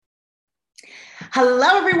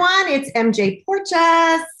Hello, everyone. It's MJ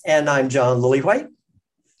Porches, And I'm John Lillywhite.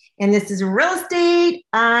 and this is Real Estate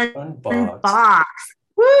Unboxed. Unboxed.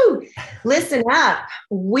 Woo! Listen up.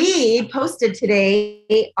 We posted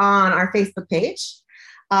today on our Facebook page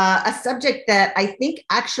a subject that I think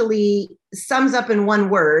actually sums up in one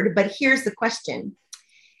word, but here's the question.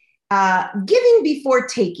 Giving before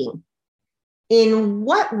taking. In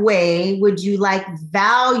what way would you like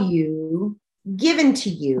value given to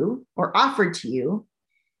you or offered to you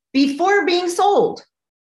before being sold?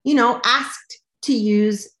 Asked to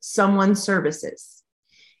use someone's services.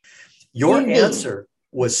 Your answer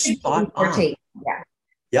was spot on. Yeah.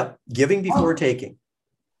 Yep. Giving before taking.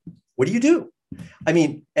 What do you do? I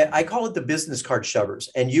mean, I call it the business card shovers.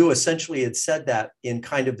 And you essentially had said that in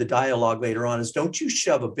kind of the dialogue later on is don't you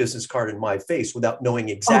shove a business card in my face without knowing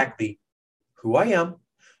exactly who I am,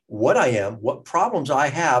 what problems I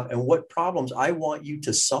have, and what problems I want you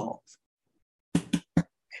to solve.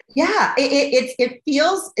 Yeah, it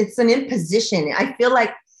feels it's an imposition. I feel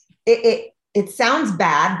like it sounds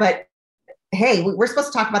bad, but hey, we're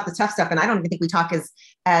supposed to talk about the tough stuff, and I don't even think we talk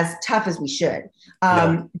as tough as we should.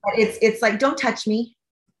 No. But it's like don't touch me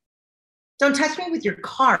with your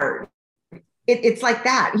card. It's like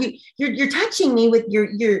that. You're touching me with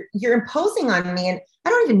you're imposing on me, and I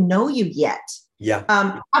don't even know you yet. Yeah.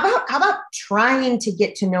 How about trying to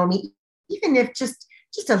get to know me, even if just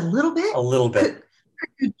a little bit? A little bit.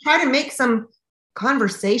 Could try to make some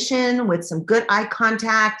conversation with some good eye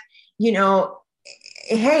contact.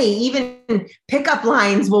 Hey, even pickup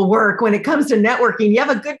lines will work when it comes to networking. You have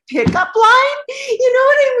a good pickup line? You know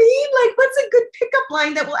what I mean? Like, what's a good pickup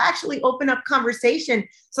line that will actually open up conversation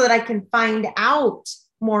so that I can find out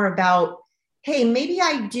more about, hey, maybe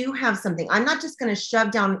I do have something. I'm not just going to shove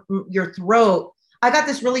down your throat. I got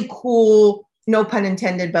this really cool, no pun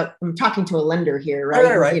intended, but I'm talking to a lender here,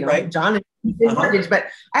 right? Right. John is in mortgage, but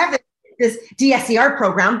I have this DSCR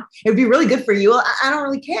program. It would be really good for you. I don't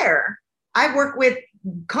really care. I work with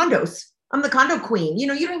condos. I'm the condo queen. You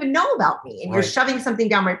don't even know about me, and you're shoving something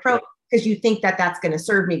down my throat because you think that that's going to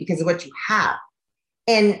serve me because of what you have.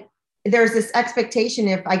 And there's this expectation.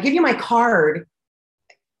 If I give you my card,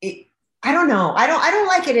 I don't know. I don't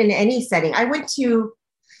like it in any setting. I go to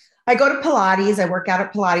Pilates. I work out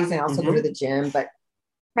at Pilates, and I also go to the gym, but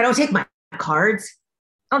I don't take my cards.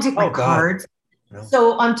 I don't take my cards. No.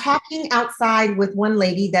 So I'm talking outside with one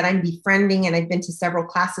lady that I'm befriending, and I've been to several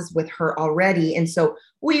classes with her already. And so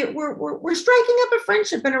we're striking up a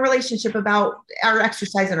friendship and a relationship about our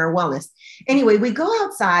exercise and our wellness. Anyway, we go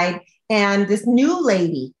outside, and this new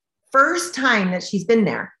lady, first time that she's been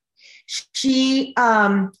there, she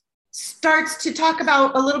starts to talk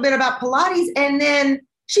about a little bit about Pilates, and then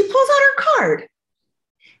she pulls out her card,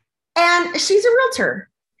 and she's a realtor.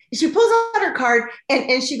 She pulls out her card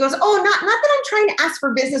and she goes, oh, not that I'm trying to ask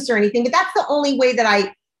for business or anything, but that's the only way that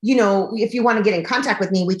I, if you want to get in contact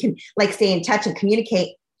with me, we can like stay in touch and communicate.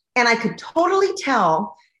 And I could totally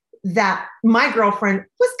tell that my girlfriend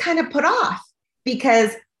was kind of put off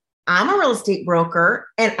because I'm a real estate broker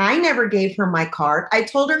and I never gave her my card. I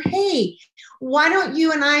told her, hey, why don't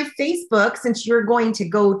you and I Facebook since you're going to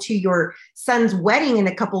go to your son's wedding in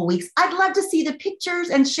a couple of weeks? I'd love to see the pictures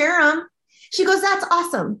and share them. She goes, that's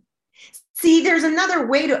awesome. See, there's another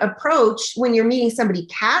way to approach when you're meeting somebody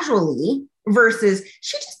casually versus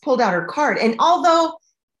she just pulled out her card. And although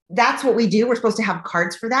that's what we do, we're supposed to have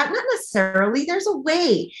cards for that. Not necessarily. There's a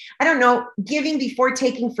way. I don't know. Giving before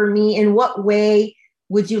taking for me, in what way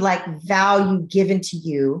would you like value given to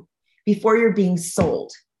you before you're being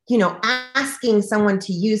sold? Asking someone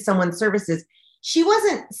to use someone's services. She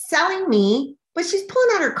wasn't selling me, but she's pulling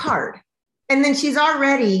out her card. And then she's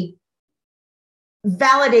already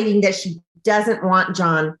validating that she doesn't want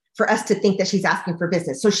John for us to think that she's asking for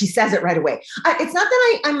business. So she says it right away. It's not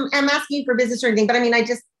that I'm asking for business or anything, but I mean,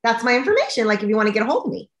 that's my information. Like if you want to get a hold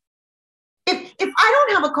of me. If I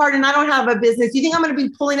don't have a card and I don't have a business, you think I'm going to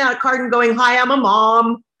be pulling out a card and going, hi, I'm a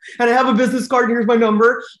mom and I have a business card and here's my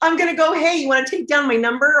number. I'm going to go, hey, you want to take down my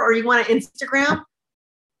number or you want to Instagram?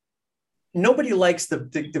 Nobody likes the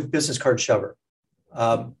business card shover.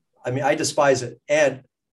 I despise it. And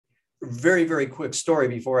very, very quick story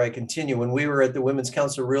before I continue. When we were at the Women's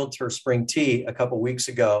Council Realtor Spring Tea a couple of weeks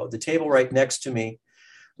ago, the table right next to me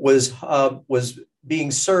was being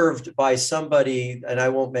served by somebody, and I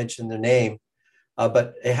won't mention the name,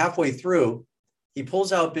 but halfway through, he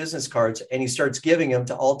pulls out business cards and he starts giving them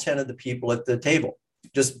to all 10 of the people at the table,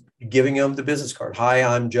 just giving them the business card. Hi,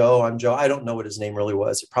 I'm Joe. I don't know what his name really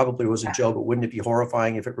was. It probably wasn't Joe, but wouldn't it be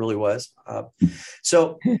horrifying if it really was? But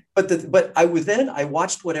I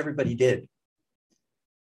watched what everybody did.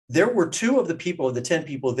 There were two of the 10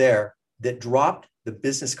 people there that dropped the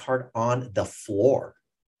business card on the floor.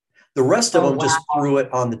 The rest of them just threw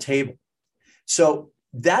it on the table. So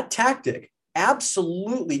that tactic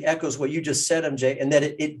absolutely echoes what you just said, MJ, and that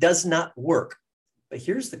it does not work. But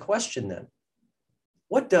here's the question then.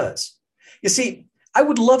 What does? You see, I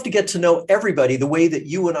would love to get to know everybody the way that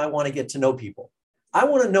you and I want to get to know people. I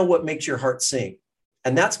want to know what makes your heart sing.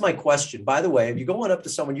 And that's my question. By the way, if you go on up to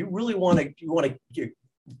someone, you want to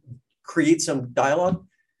create some dialogue.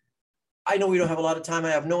 I know we don't have a lot of time.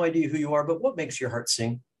 I have no idea who you are, but what makes your heart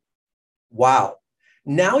sing? Wow.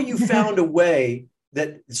 Now you found a way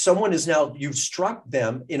that someone is now, you've struck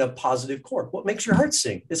them in a positive chord. What makes your heart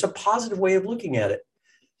sing? It's a positive way of looking at it.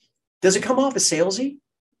 Does it come off as salesy?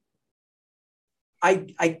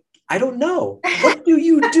 I don't know. What do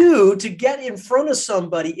you do to get in front of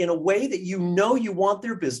somebody in a way that you know you want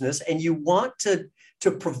their business and you want to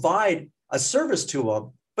provide a service to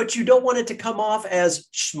them, but you don't want it to come off as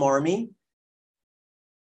schmarmy?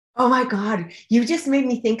 Oh my God. You just made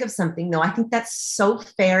me think of something though. I think that's so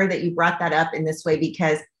fair that you brought that up in this way,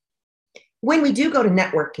 because when we do go to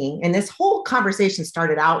networking, and this whole conversation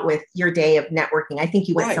started out with your day of networking. I think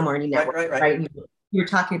you went somewhere and you networked, right? You were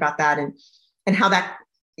talking about that and how that,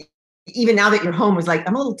 even now that you're home, was like,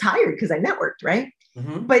 I'm a little tired because I networked, right?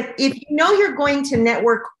 Mm-hmm. But if you know you're going to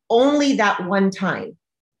network only that one time,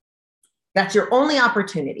 that's your only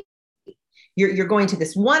opportunity. You're going to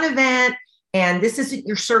this one event and this isn't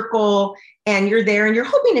your circle and you're there and you're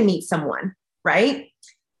hoping to meet someone, right?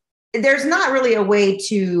 There's not really a way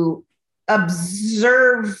to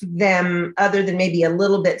observe them other than maybe a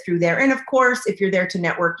little bit through there. And of course, if you're there to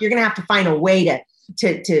network, you're going to have to find a way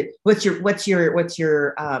to what's your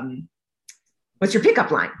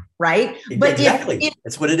pickup line, right? But exactly,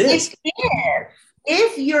 that's what it is.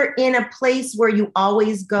 If you're in a place where you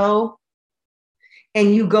always go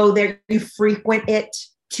and you go there, you frequent it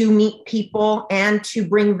to meet people and to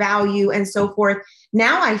bring value and so forth.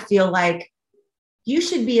 Now I feel like you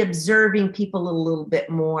should be observing people a little bit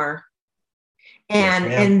more.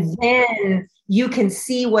 And then you can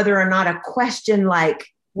see whether or not a question like,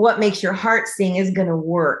 what makes your heart sing, is going to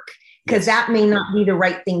work. Because that may not be the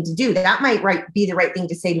right thing to do. That might be the right thing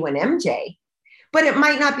to say to an MJ, but it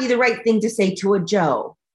might not be the right thing to say to a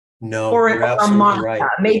Joe. No, or you're a Martha. Right.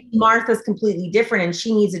 Maybe Martha's completely different and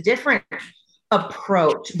she needs a different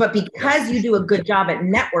approach. But because you do a good job at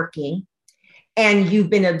networking and you've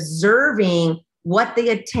been observing what they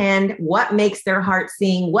attend, what makes their heart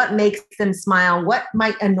sing, what makes them smile, what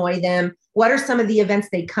might annoy them, what are some of the events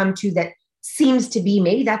they come to that seems to be,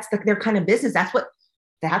 maybe that's their kind of business. That's what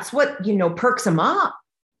perks them up.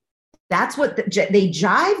 That's what they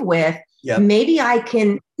jive with. Yep. Maybe I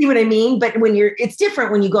can see what I mean. But it's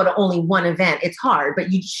different when you go to only one event. It's hard,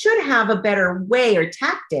 but you should have a better way or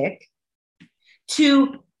tactic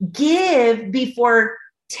to give before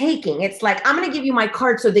taking. It's like, I'm going to give you my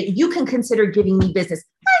card so that you can consider giving me business.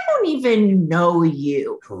 I don't even know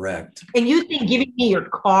you. Correct. And you think giving me your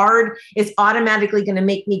card is automatically going to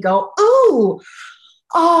make me go, ooh,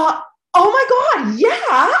 oh my God, yeah,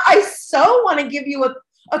 I so want to give you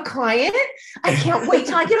a client. I can't wait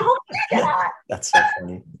till I get home. That's so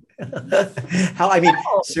funny.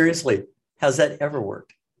 Seriously, has that ever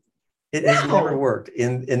worked? It has never worked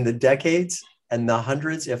in the decades and the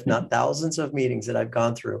hundreds, if not thousands of meetings that I've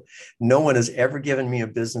gone through. No one has ever given me a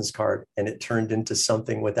business card and it turned into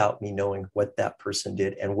something without me knowing what that person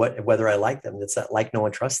did and whether I like them. It's that like, know,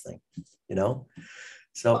 and trust thing,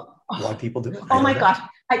 So a lot of people do it. Oh my gosh.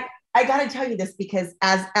 I got to tell you this because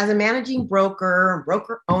as a managing broker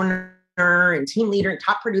owner and team leader and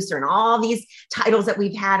top producer and all these titles that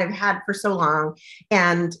I've had for so long,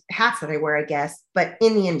 and hats that I wear, I guess, but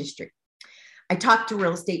in the industry, I talk to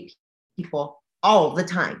real estate people all the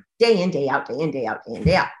time, day in, day out, day in, day out, day in,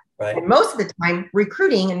 day out. Right. And most of the time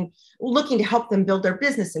recruiting and looking to help them build their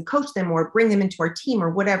business and coach them or bring them into our team or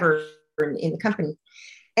whatever in the company.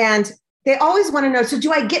 And they always want to know, so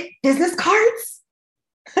do I get business cards?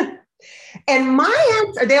 And my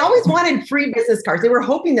answer, they always wanted free business cards. They were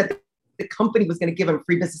hoping that the company was going to give them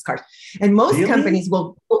free business cards. And most companies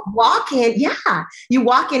will walk in. Yeah. You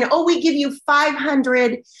walk in. Oh, we give you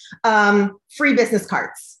 500 free business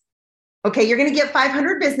cards. Okay. You're going to get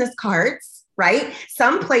 500 business cards, right?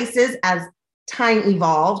 Some places, as time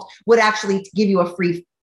evolved, would actually give you a free,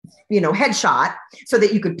 headshot so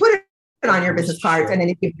that you could put it on your business cards and then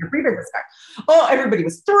it gives you a free business card. Oh, everybody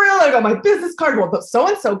was thrilled. I got my business card. Well, but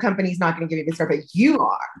so-and-so company's not going to give you a business card, but you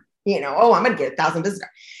are, I'm going to get 1,000 business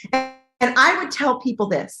cards. And I would tell people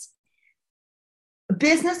this: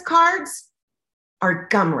 business cards are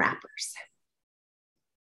gum wrappers.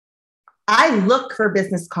 I look for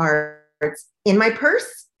business cards in my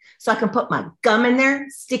purse so I can put my gum in there,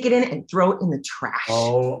 stick it in, and throw it in the trash.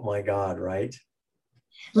 Oh my God, right?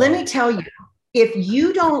 Let me tell you, if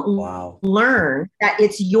you don't learn that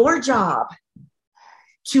it's your job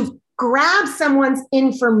to grab someone's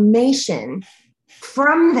information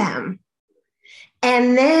from them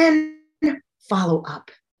and then follow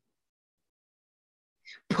up,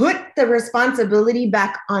 put the responsibility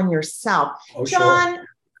back on yourself. Oh, John, sure.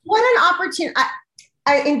 what an opportunity.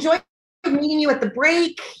 I enjoyed meeting you at the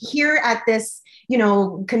break here at this,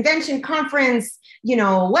 convention, conference,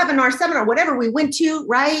 webinar, seminar, whatever we went to,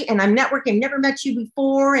 right? And I'm networking, never met you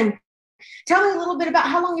before. And tell me a little bit about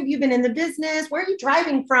how long have you been in the business? Where are you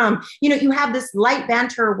driving from? You have this light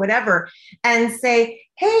banter or whatever, and say,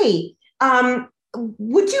 hey,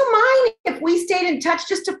 would you mind if we stayed in touch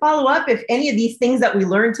just to follow up if any of these things that we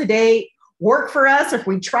learned today work for us, if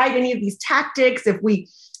we tried any of these tactics, if we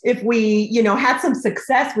had some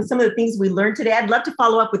success with some of the things we learned today? I'd love to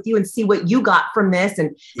follow up with you and see what you got from this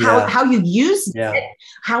and how you used it,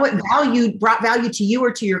 how it brought value to you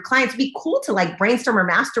or to your clients. It'd be cool to like brainstorm or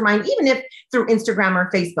mastermind, even if through Instagram or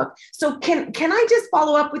Facebook. So can I just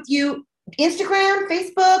follow up with you? Instagram,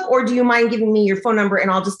 Facebook, or do you mind giving me your phone number and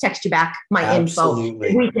I'll just text you back my Absolutely.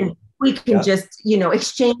 info? We can just,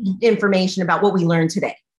 exchange information about what we learned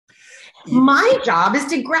today. My job is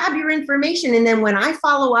to grab your information. And then when I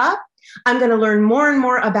follow up, I'm going to learn more and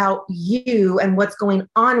more about you and what's going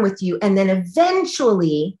on with you. And then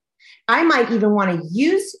eventually I might even want to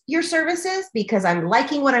use your services because I'm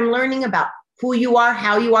liking what I'm learning about who you are,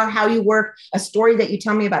 how you work, a story that you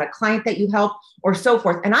tell me about a client that you help, or so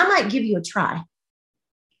forth. And I might give you a try.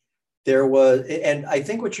 And I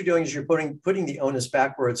think what you're doing is you're putting the onus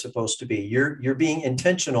back where it's supposed to be. You're being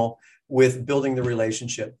intentional with building the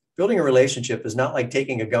relationship. Building a relationship is not like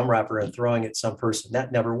taking a gum wrapper and throwing it at some person.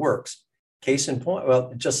 That never works. Case in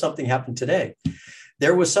point, just something happened today.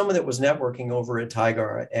 There was someone that was networking over at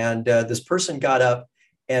Tigar, and this person got up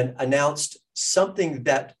and announced something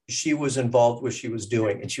that she was involved with, she was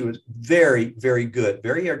doing. And she was very, very good,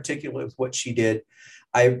 very articulate with what she did.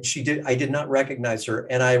 I did not recognize her.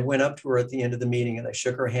 And I went up to her at the end of the meeting and I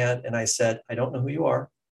shook her hand and I said, I don't know who you are.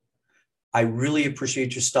 I really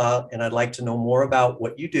appreciate your style and I'd like to know more about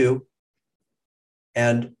what you do.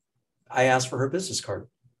 And I asked for her business card.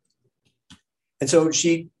 And so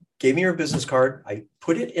she gave me her business card. I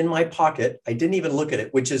put it in my pocket. I didn't even look at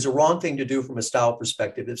it, which is a wrong thing to do from a style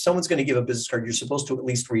perspective. If someone's going to give a business card, you're supposed to at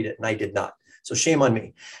least read it. And I did not. So shame on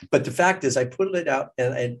me. But the fact is I put it out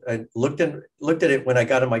and I looked at it when I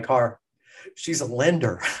got in my car. She's a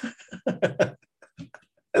lender.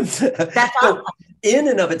 That's awesome. So in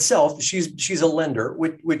and of itself, she's a lender,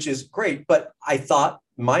 which is great. But I thought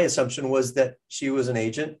my assumption was that she was an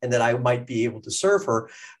agent and that I might be able to serve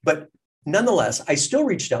her. But nonetheless, I still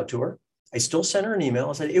reached out to her. I still sent her an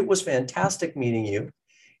email. I said, it was fantastic meeting you.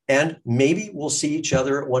 And maybe we'll see each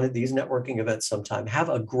other at one of these networking events sometime. Have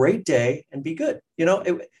a great day and be good.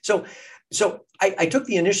 So I took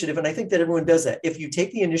the initiative, and I think that everyone does that. If you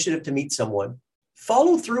take the initiative to meet someone,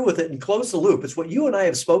 follow through with it and close the loop. It's what you and I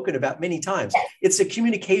have spoken about many times. It's a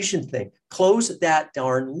communication thing. Close that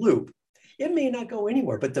darn loop. It may not go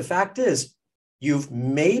anywhere, but the fact is, you've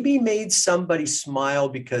maybe made somebody smile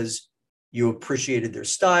because you appreciated their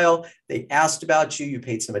style. They asked about you. You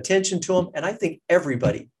paid some attention to them. And I think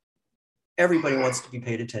everybody wants to be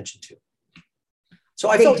paid attention to. So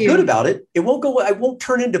I felt good about it. I won't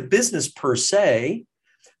turn into business per se,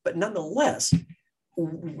 but nonetheless,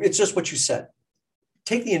 it's just what you said.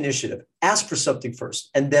 Take the initiative, ask for something first,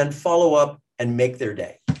 and then follow up and make their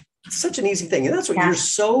day. It's such an easy thing. And that's what you're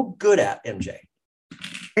so good at, MJ.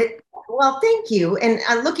 Well, thank you. And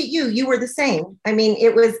look at you. You were the same. I mean,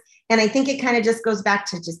 it was, and I think it kind of just goes back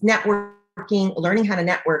to just networking, learning how to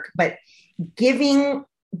network, but giving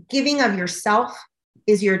of yourself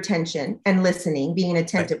is your attention and listening, being an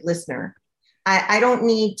attentive listener. I don't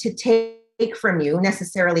need to take from you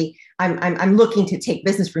necessarily. I'm looking to take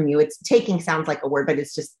business from you. It's taking sounds like a word, but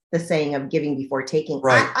it's just the saying of giving before taking.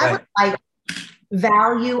 I would like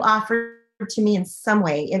value offered to me in some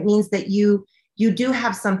way. It means that you do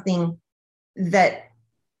have something that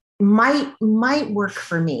might work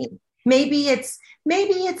for me. Maybe it's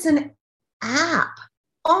an app.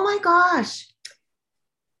 Oh my gosh.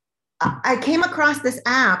 I came across this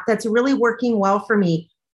app that's really working well for me.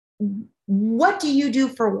 What do you do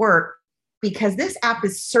for work? Because this app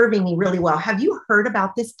is serving me really well. Have you heard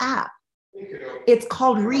about this app? It's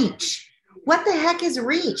called Reach. What the heck is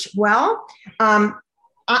Reach? Well, I'm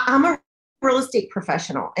a real estate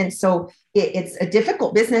professional. And so it's a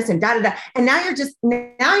difficult business and And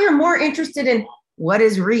now you're more interested in what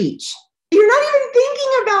is Reach? You're not even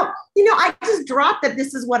thinking about, I just dropped that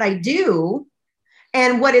this is what I do.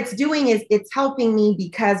 And what it's doing is it's helping me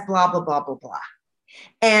because blah, blah, blah, blah, blah.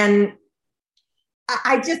 And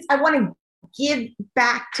I want to give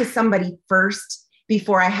back to somebody first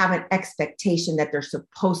before I have an expectation that they're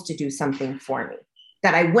supposed to do something for me,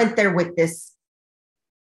 that I went there with this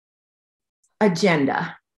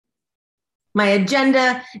agenda. My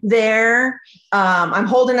agenda there, I'm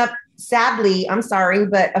holding up, sadly, I'm sorry,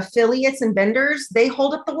 but affiliates and vendors, they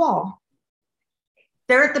hold up the wall.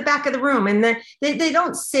 They're at the back of the room, and they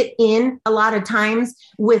don't sit in a lot of times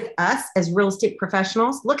with us as real estate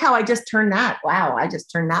professionals. Look how I just turned that. Wow, I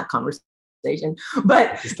just turned that conversation.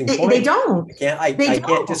 But they don't. I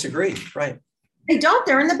can't disagree. Right. They don't.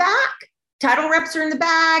 They're in the back. Title reps are in the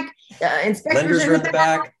back. Inspectors are in the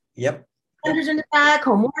back. Yep. Lenders in the back.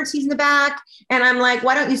 Home warranties in the back. And I'm like,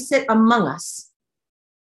 why don't you sit among us,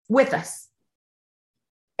 with us,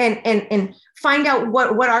 and find out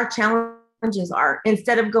what our challenges are,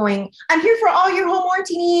 instead of going, I'm here for all your home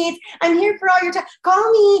warranty needs. I'm here for all your time.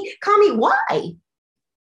 Call me. Why?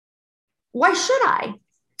 Why should I?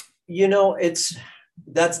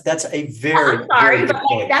 That's a very, I'm sorry, very good but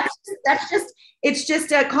point. It's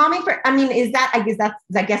just a calming for,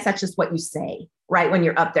 I guess that's just what you say, right? When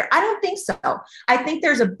you're up there. I don't think so. I think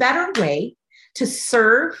there's a better way to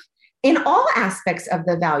serve in all aspects of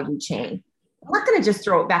the value chain. I'm not going to just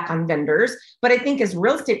throw it back on vendors, but I think as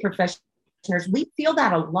real estate professionals, we feel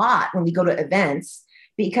that a lot when we go to events,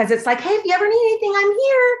 because it's like, hey, if you ever need anything, I'm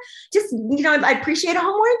here. Just, I appreciate a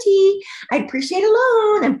home warranty. I appreciate a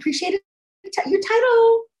loan. I appreciate your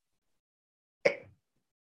title.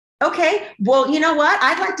 Okay, well, you know what?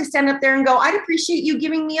 I'd like to stand up there and go, I'd appreciate you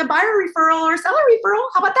giving me a buyer referral or a seller referral.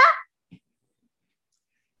 How about that?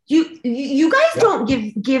 You guys don't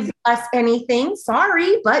give us anything.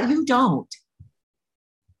 Sorry, but you don't.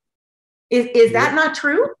 Is that not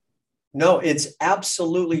true? No, it's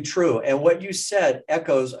absolutely true. And what you said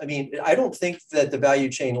echoes. I mean, I don't think that the value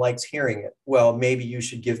chain likes hearing it. Well, maybe you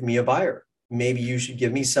should give me a buyer. Maybe you should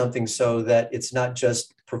give me something so that it's not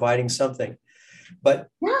just providing something. But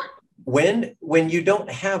when you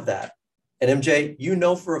don't have that, and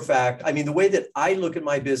MJ, for a fact, I mean, the way that I look at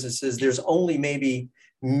my business is there's only maybe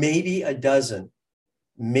a dozen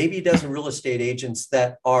real estate agents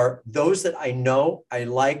that are those that I know, I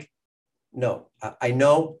like. No, I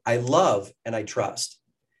know, I love, and I trust.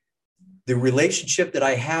 The relationship that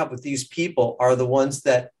I have with these people are the ones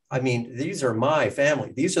that, these are my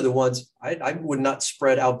family. These are the ones I would not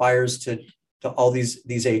spread out buyers to all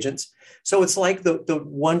these agents. So it's like the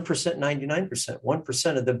 1%, 99%,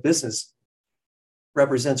 1% of the business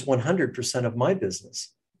represents 100% of my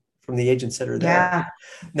business from the agents that are there. Yeah.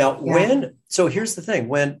 Now, so here's the thing,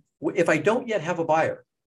 if I don't yet have a buyer,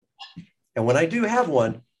 and when I do have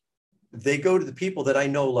one, they go to the people that I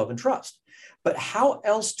know, love, and trust. But how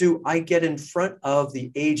else do I get in front of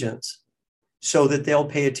the agents so that they'll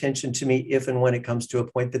pay attention to me if and when it comes to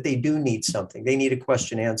a point that they do need something, they need a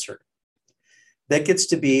question answered? That gets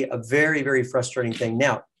to be a very, very frustrating thing.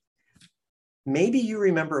 Now, maybe you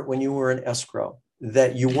remember when you were in escrow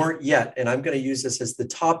that you weren't yet, and I'm going to use this as the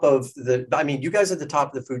top of you guys are at the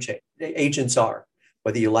top of the food chain. The agents are,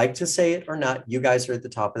 whether you like to say it or not, you guys are at the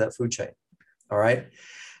top of that food chain. All right.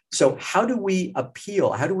 So how do we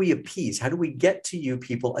appeal? How do we appease? How do we get to you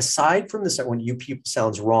people, aside from this, when you people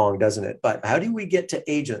sounds wrong, doesn't it? But how do we get to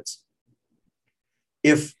agents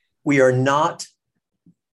if we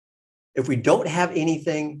don't have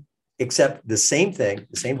anything except the same thing,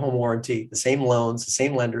 the same home warranty, the same loans, the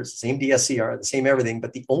same lenders, the same DSCR, the same everything,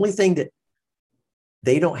 but the only thing that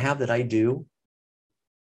they don't have that I do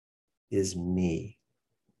is me.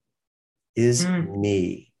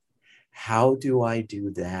 Me. How do I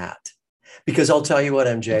do that? Because I'll tell you what,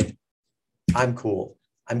 MJ, I'm cool.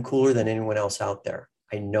 I'm cooler than anyone else out there.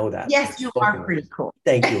 I know that. Yes, you are pretty cool.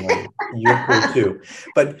 Thank you, honey. You're cool too.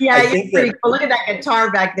 But yeah, you're pretty cool. Look at that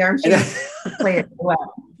guitar back there. I'm sure you play it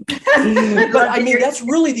well. But that's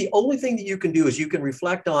really the only thing that you can do is you can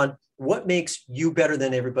reflect on what makes you better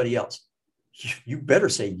than everybody else. You better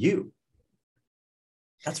say you.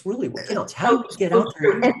 That's really what counts. How do you get out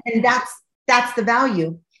there? And that's the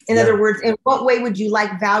value. In other words, in what way would you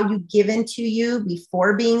like value given to you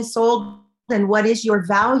before being sold? And what is your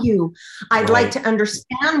value? I'd like to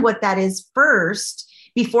understand what that is first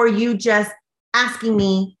before you just asking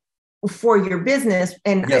me for your business.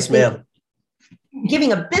 And yes, ma'am.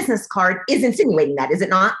 Giving a business card is insinuating that, is it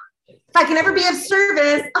not? If I can ever be of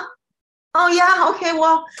service, oh yeah, okay,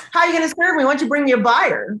 well, how are you going to serve me? Why don't you bring me a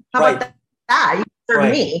buyer? How about that? You can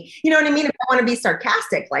serve me. You know what I mean? If I want to be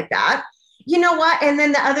sarcastic like that. You know what? And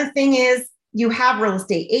then the other thing is, you have real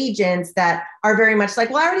estate agents that are very much like,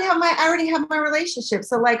 well, I already have my relationship.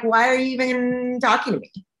 So like, why are you even talking to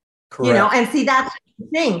me? Correct. You know, and see, that's the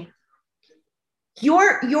thing.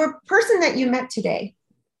 Your person that you met today.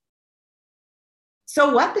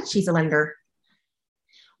 So what that she's a lender?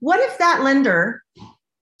 What if that lender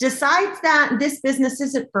decides that this business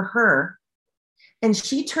isn't for her and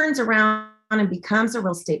she turns around and becomes a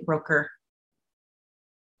real estate broker?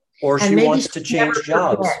 Or she wants to change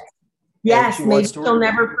jobs. Yes, maybe she'll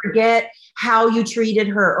never forget how you treated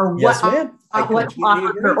her or what you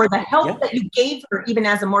offered her or the help that you gave her, even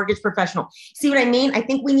as a mortgage professional. See what I mean? I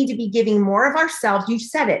think we need to be giving more of ourselves. You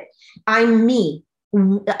said it. I'm me.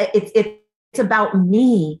 It's about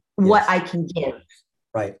me, what I can give.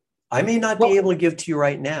 Right. I may not be able to give to you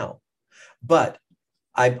right now, but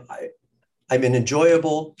I'm an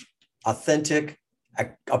enjoyable, authentic,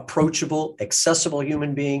 approachable, accessible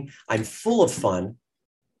human being. I'm full of fun.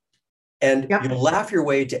 And you laugh your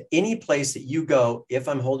way to any place that you go if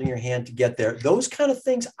I'm holding your hand to get there. Those kind of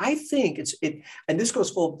things, I think and this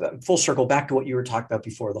goes full circle back to what you were talking about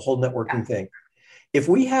before, the whole networking thing. If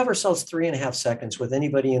we have ourselves 3.5 seconds with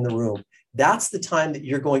anybody in the room, that's the time that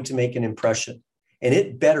you're going to make an impression. And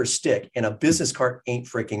it better stick. And a business card ain't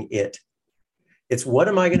freaking it. It's what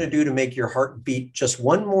am I going to do to make your heart beat just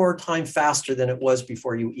one more time faster than it was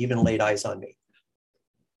before you even laid eyes on me?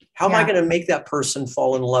 How am I going to make that person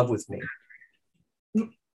fall in love with me?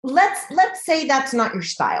 Let's say that's not your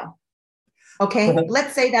style. Okay.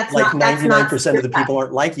 Let's say that's like not 99% of the people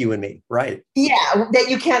aren't like you and me. Right. Yeah. That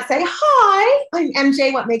you can't say, hi, I'm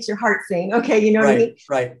MJ. What makes your heart sing? Okay. You know what I mean?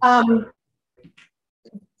 Right.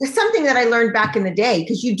 There's something that I learned back in the day,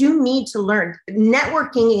 because you do need to learn.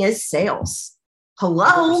 Networking is sales.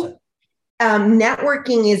 Hello. 100%.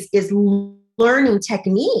 Networking is learning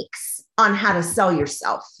techniques on how to sell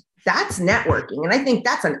yourself. That's networking. And I think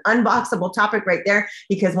that's an unboxable topic right there,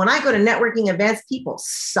 because when I go to networking events, people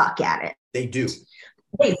suck at it. They do.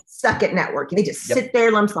 They suck at networking. They just sit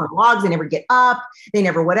there, lumps on logs. They never get up. They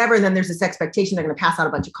never whatever. And then there's this expectation they're going to pass out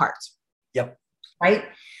a bunch of cards. Yep. Right.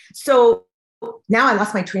 So now I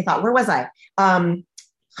lost my train of thought. Where was I?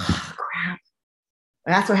 Crap.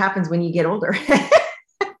 That's what happens when you get older.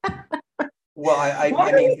 Well, I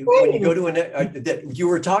mean, when you go to you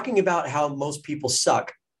were talking about how most people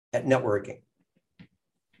suck at networking.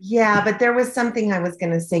 Yeah, but there was something I was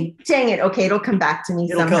going to say. Dang it. Okay. It'll come back to me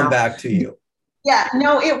somehow. It'll come back to you. Yeah.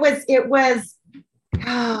 No, it was,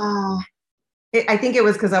 I think it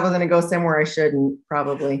was because I was going to go somewhere I shouldn't,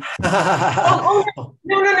 probably. No.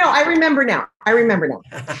 I remember now.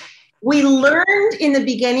 We learned in the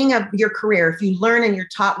beginning of your career, if you learn and you're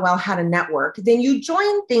taught well how to network, then you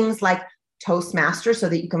join things like Toastmasters so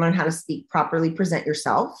that you can learn how to speak properly, present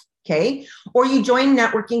yourself. Okay. Or you join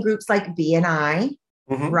networking groups like BNI,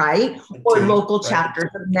 right? Or local chapters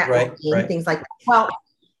of networking, things like that. Well,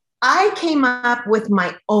 I came up with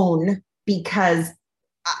my own because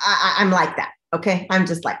I'm like that. Okay. I'm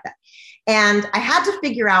just like that. And I had to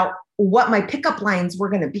figure out what my pickup lines were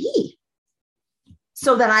going to be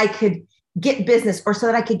so that I could get business or so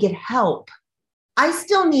that I could get help. I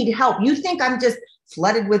still need help. You think I'm just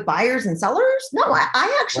flooded with buyers and sellers? No,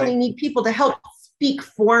 I actually need people to help speak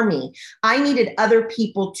for me. I needed other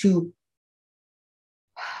people to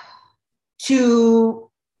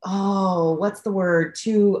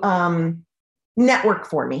network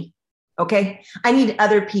for me. Okay. I need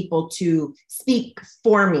other people to speak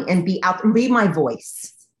for me and be out and be my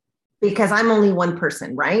voice, because I'm only one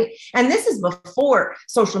person. Right. And this is before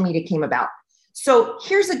social media came about. So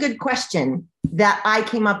here's a good question that I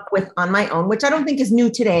came up with on my own, which I don't think is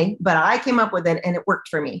new today, but I came up with it and it worked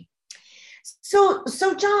for me. So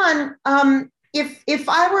John, if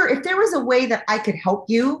there was a way that I could help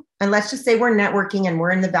you, and let's just say we're networking and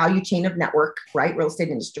we're in the value chain of network, right? Real estate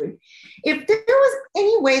industry. If there was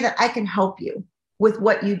any way that I can help you with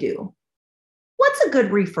what you do, what's a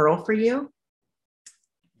good referral for you?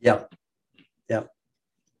 Yep.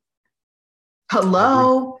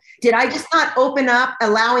 Hello. Did I just not open up,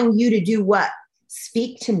 allowing you to do what?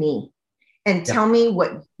 Speak to me and tell me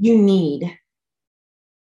what you need.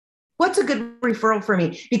 What's a good referral for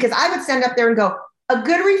me? Because I would stand up there and go, a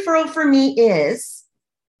good referral for me is,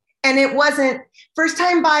 and it wasn't first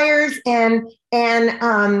time buyers and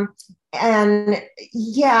veterans.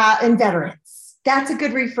 That's a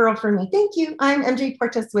good referral for me. Thank you. I'm MJ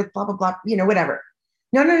Portes with blah, blah, blah, whatever.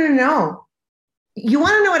 No. You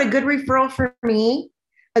want to know what a good referral for me?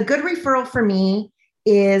 A good referral for me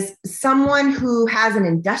is someone who has an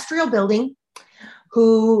industrial building,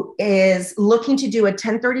 who is looking to do a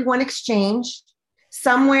 1031 exchange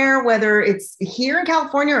somewhere, whether it's here in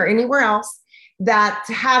California or anywhere else. that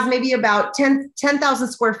has maybe about 10,000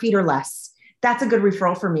 square feet or less. That's a good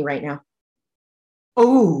referral for me right now.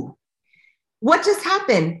 Oh, what just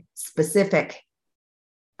happened? Specific.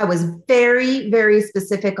 I was very, very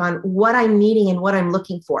specific on what I'm needing and what I'm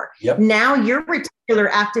looking for. Yep. Now your reticular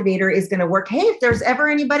activator is going to work. Hey, if there's ever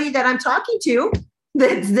anybody that I'm talking to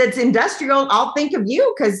that's industrial, I'll think of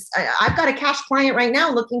you, because I've got a cash client right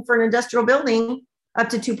now looking for an industrial building up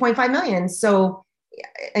to 2.5 million. So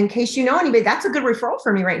in case you know anybody, that's a good referral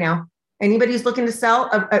for me right now. Anybody who's looking to sell.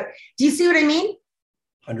 Do you see what I mean?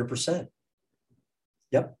 100%.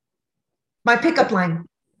 Yep. My pickup line.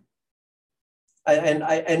 And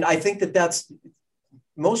I think that's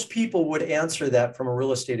most people would answer that from a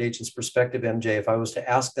real estate agent's perspective, MJ. If I was to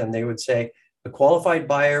ask them, they would say a qualified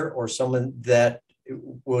buyer or someone that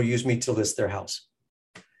will use me to list their house.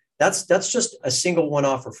 That's just a single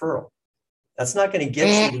one-off referral. That's not going to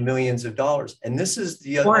get you to millions of dollars. And this is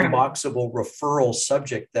the unboxable referral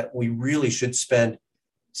subject that we really should spend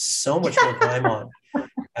so much more time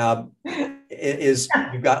on.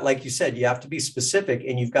 You've got, like you said, you have to be specific,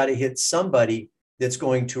 and you've got to hit somebody that's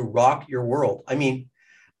going to rock your world. I mean,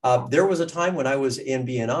 there was a time when I was in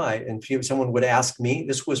BNI and someone would ask me,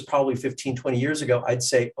 this was probably 15, 20 years ago, I'd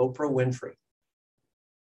say Oprah Winfrey.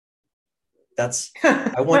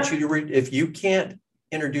 I want you to read, if you can't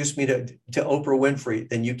introduce me to Oprah Winfrey,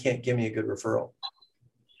 then you can't give me a good referral.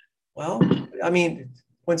 Well, I mean,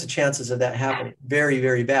 when's the chances of that happening? Very,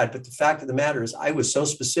 very bad. But the fact of the matter is I was so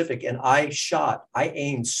specific, and I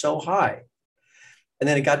aimed so high. And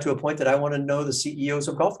then it got to a point that I want to know the CEOs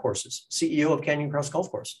of golf courses, CEO of Canyon Cross Golf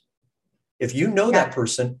Course. If you know that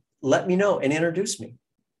person, let me know and introduce me.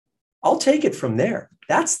 I'll take it from there.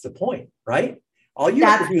 That's the point, right? All you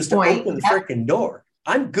have to do is to open the freaking door.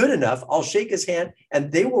 I'm good enough. I'll shake his hand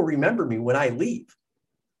and they will remember me when I leave.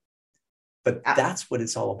 But that's what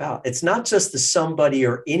it's all about. It's not just the somebody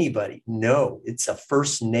or anybody. No, it's a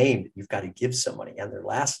first name that you've got to give somebody and their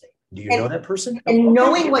last name. Do you know that person? And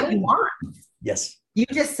knowing what you want. Yes. You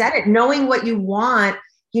just said it. Knowing what you want,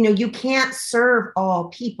 you can't serve all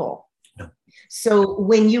people. No. So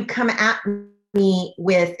when you come at me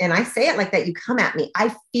with, and I say it like that, you come at me,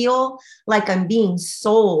 I feel like I'm being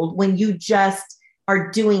sold when you just are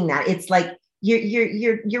doing that. It's like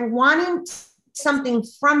you're wanting something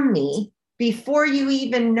from me before you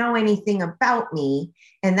even know anything about me.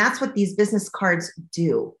 And that's what these business cards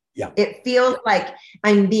do. Yeah. It feels like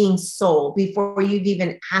I'm being sold before you've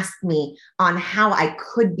even asked me on how I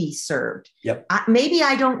could be served. Yep. Maybe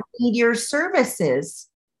I don't need your services.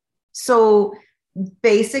 So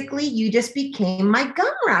basically, you just became my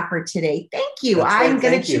gum wrapper today. Thank you. That's right. I'm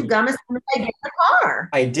going to chew gum as soon as I get in the car.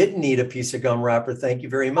 I didn't need a piece of gum wrapper. Thank you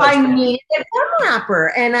very much. I needed a gum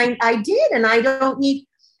wrapper, and I did, and I don't need,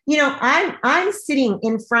 I'm sitting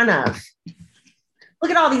in front of,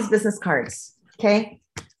 look at all these business cards. Okay.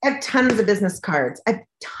 I have tons of business cards.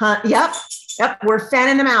 Yep. We're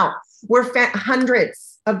fanning them out. We're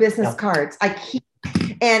hundreds of business cards. I keep,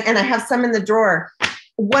 and I have some in the drawer.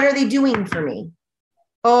 What are they doing for me?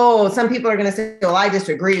 Oh, some people are going to say, well, I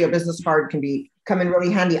disagree. A business card can come in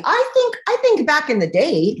really handy. I think back in the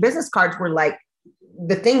day, business cards were like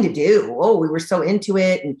the thing to do. Oh, we were so into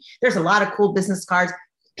it. And there's a lot of cool business cards.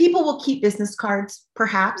 People will keep business cards,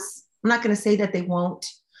 perhaps. I'm not going to say that they won't.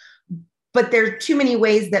 But there are too many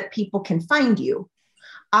ways that people can find you.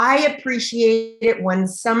 I appreciate it when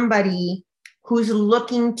somebody who's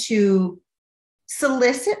looking to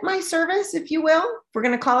solicit my service, if you will, we're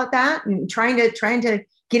going to call it that, and trying to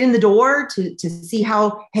get in the door to see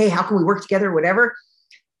how can we work together or whatever,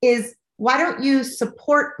 is why don't you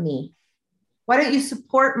support me? Why don't you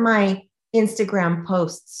support my Instagram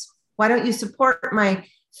posts? Why don't you support my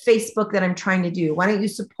Facebook that I'm trying to do? Why don't you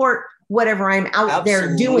support whatever I'm out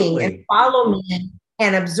there doing, and follow me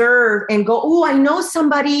and observe and go, oh, I know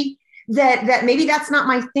somebody that maybe that's not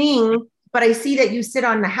my thing, but I see that you sit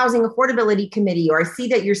on the housing affordability committee, or I see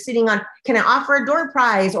that you're sitting on, can I offer a door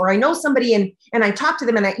prize? Or I know somebody and I talk to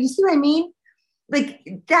them, and you see what I mean? Like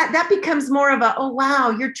that becomes more of a, oh, wow,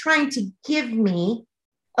 you're trying to give me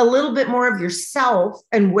a little bit more of yourself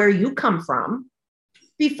and where you come from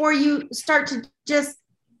before you start to just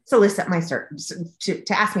solicit my service to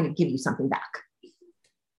ask me to give you something back.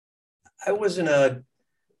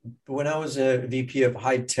 When I was a VP of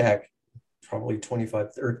high tech, probably 25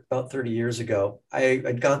 or about 30 years ago,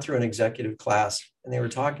 I'd gone through an executive class, and they were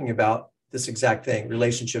talking about this exact thing,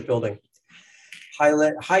 relationship building,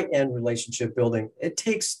 high-end relationship building. It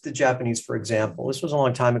takes the Japanese, for example. This was a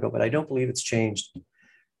long time ago, but I don't believe it's changed.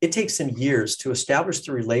 It takes them years to establish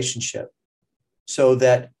the relationship so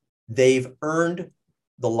that they've earned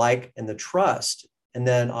the like and the trust and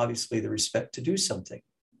then obviously the respect to do something.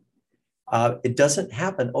 It doesn't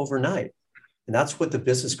happen overnight. And that's what the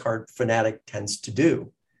business card fanatic tends to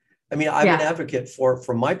do. I mean, I'm an advocate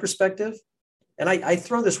from my perspective, and I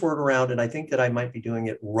throw this word around, and I think that I might be doing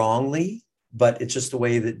it wrongly, but it's just the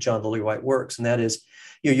way that John Lillywhite works. And that is,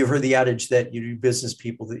 you've heard the adage that you do business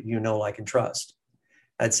people that you know, like, and trust.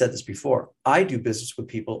 I'd said this before. I do business with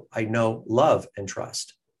people I know, love, and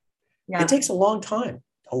trust. Yeah. It takes a long time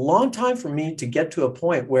for me to get to a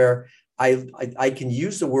point where I can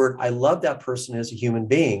use the word, I love that person as a human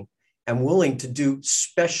being. I'm willing to do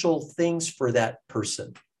special things for that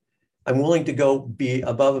person. I'm willing to go be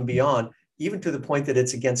above and beyond, even to the point that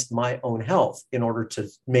it's against my own health in order to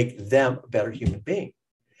make them a better human being.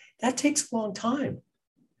 That takes a long time.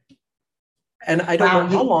 And I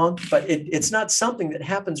don't know how long, but it's not something that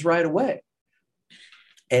happens right away.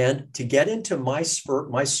 And to get into my circle,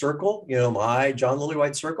 my John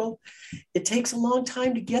Lillywhite circle, it takes a long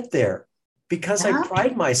time to get there, because I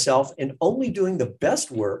pride myself in only doing the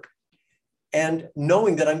best work and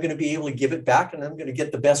knowing that I'm going to be able to give it back, and I'm going to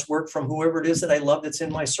get the best work from whoever it is that I love that's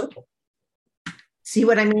in my circle. See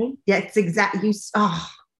what I mean? Yeah, it's exactly, you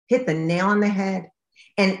hit the nail on the head.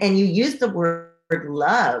 And you use the word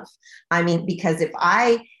love. I mean, because if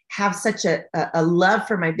I have such a love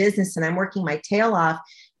for my business and I'm working my tail off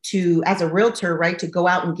as a realtor, right, to go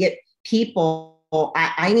out and get people,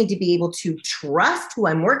 I need to be able to trust who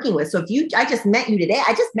I'm working with. So I just met you today.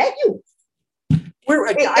 I just met you.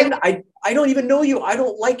 I don't even know you. I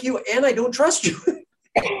don't like you, and I don't trust you.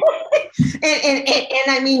 and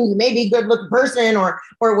I mean, you may be a good looking person or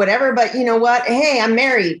whatever, but you know what? Hey, I'm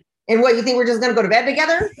married. And what, you think we're just going to go to bed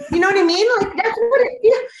together? You know what I mean? Like, that's what it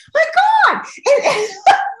is. My God.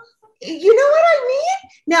 And you know what I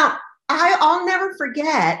mean? Now, I'll never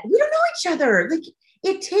forget, we don't know each other. Like,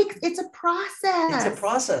 it's a process. It's a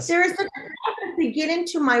process. There is a process to get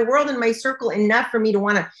into my world and my circle enough for me to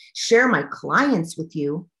want to share my clients with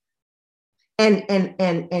you and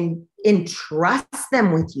entrust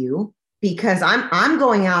them with you, because I'm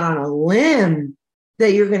going out on a limb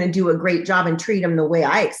that you're going to do a great job and treat them the way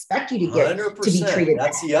I expect you to be treated.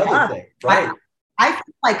 That's the other thing, right? I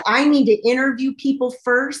feel like I need to interview people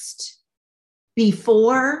first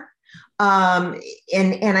before, and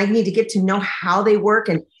I need to get to know how they work.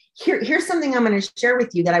 And here's something I'm going to share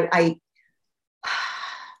with you that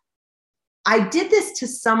I did this to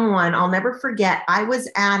someone I'll never forget. I was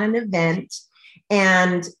at an event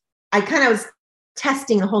and I kind of was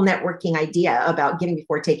testing the whole networking idea about getting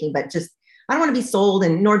before taking, but just, I don't want to be sold,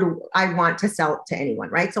 and nor do I want to sell it to anyone,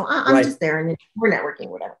 right? So I'm just there, and we're networking,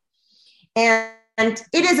 whatever. And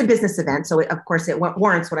it is a business event, so of course it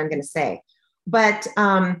warrants what I'm going to say. But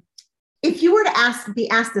if you were to be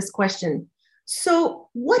asked this question, so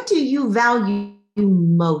what do you value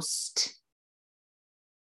most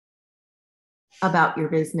about your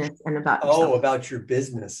business and about yourself? Oh, about your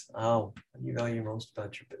business. Oh, what do you value most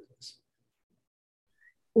about your business?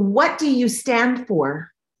 What do you stand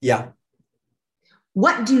for? Yeah.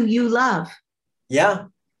 What do you love? Yeah.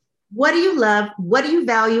 What do you love? What do you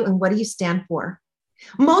value? And what do you stand for?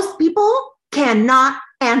 Most people cannot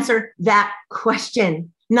answer that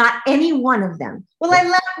question. Not any one of them. Well, I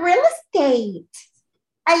love real estate.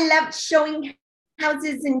 I love showing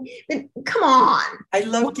houses and come on. I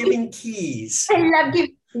love giving keys. I love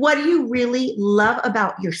giving. What do you really love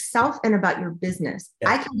about yourself and about your business?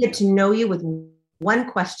 Yeah. I can get to know you with one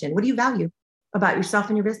question. What do you value about yourself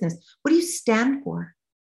and your business? What do you stand for?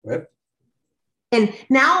 Yep. And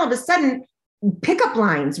now all of a sudden, pickup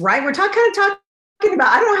lines, right? We're talking about,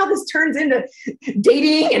 I don't know how this turns into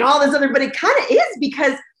dating and all this other, but it kind of is,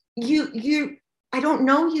 because I don't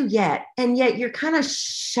know you yet. And yet you're kind of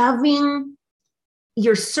shoving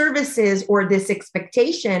your services or this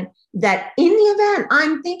expectation that in the event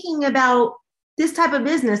I'm thinking about this type of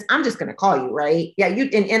business, I'm just going to call you, right? Yeah.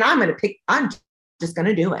 And I'm just going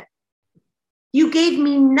to do it. You gave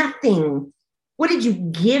me nothing. What did you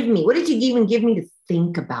give me? What did you even give me to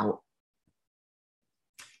think about?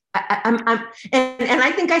 And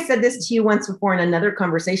I think I said this to you once before in another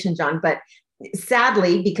conversation, John, but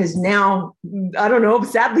sadly, because now, I don't know,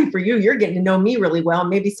 sadly for you, you're getting to know me really well.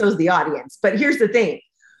 Maybe so's the audience. But here's the thing.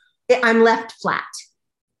 I'm left flat.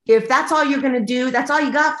 If that's all you're going to do, that's all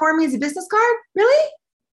you got for me is a business card? Really?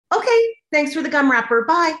 Okay. Thanks for the gum wrapper.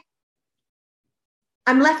 Bye.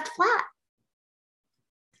 I'm left flat.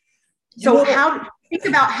 So think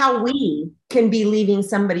about how we can be leaving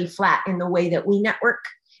somebody flat in the way that we network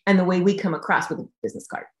and the way we come across with a business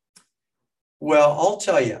card. Well, I'll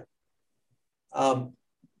tell you, I'm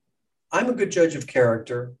a good judge of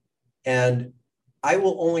character, and I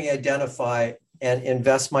will only identify and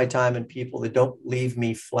invest my time in people that don't leave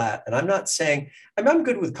me flat. And I'm not saying, I'm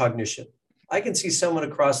good with cognition. I can see someone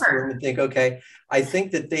across the room and think, okay, I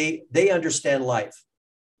think that they understand life.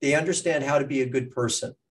 They understand how to be a good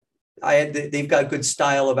person. They've got good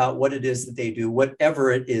style about what it is that they do,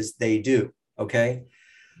 whatever it is they do. Okay.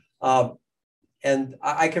 And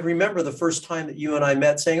I can remember the first time that you and I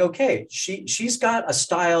met saying, okay, she's got a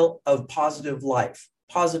style of positive life,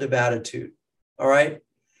 positive attitude. All right.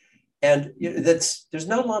 And there's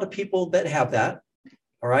not a lot of people that have that.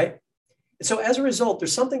 All right. So as a result,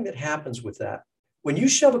 there's something that happens with that. When you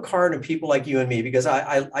shove a card in people like you and me, because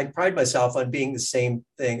I pride myself on being the same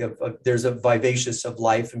thing of there's a vivacious of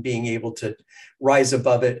life and being able to rise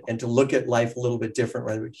above it and to look at life a little bit different,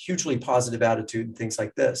 right? With hugely positive attitude and things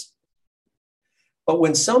like this. But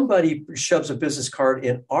when somebody shoves a business card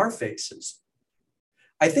in our faces,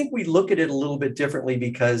 I think we look at it a little bit differently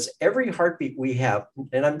because every heartbeat we have,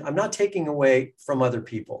 and I'm not taking away from other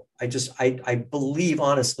people. I believe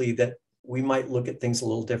honestly that we might look at things a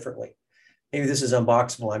little differently. Maybe this is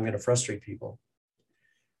unboxable. I'm going to frustrate people.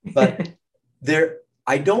 But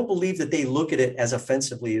I don't believe that they look at it as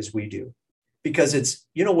offensively as we do, because it's,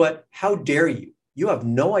 you know what? How dare you? You have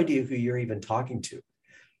no idea who you're even talking to.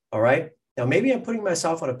 All right. Now, maybe I'm putting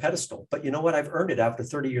myself on a pedestal, but you know what? I've earned it after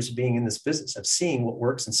 30 years of being in this business, of seeing what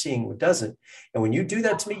works and seeing what doesn't. And when you do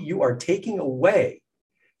that to me, you are taking away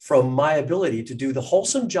from my ability to do the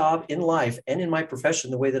wholesome job in life and in my profession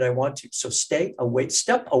the way that I want to. So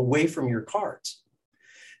step away from your cards.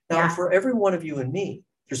 Now, for every one of you and me,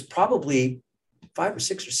 there's probably 5 or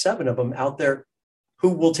 6 or 7 of them out there who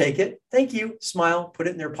will take it. Thank you, smile, put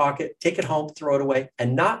it in their pocket, take it home, throw it away,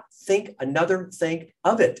 and not think another thing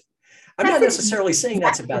of it. I'm not necessarily saying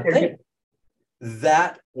that's a bad thing.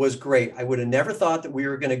 That was great. I would have never thought that we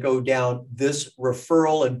were going to go down this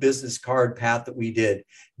referral and business card path that we did.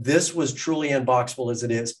 This was truly unboxable as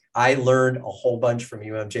it is. I learned a whole bunch from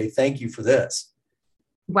you, MJ. Thank you for this.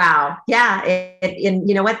 Wow. Yeah. And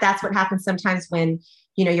you know what? That's what happens sometimes when,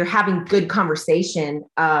 you're having good conversation.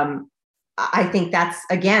 I think that's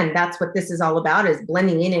what this is all about, is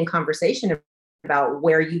blending in conversation about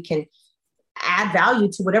where you can add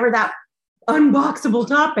value to whatever that unboxable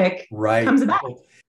topic comes about.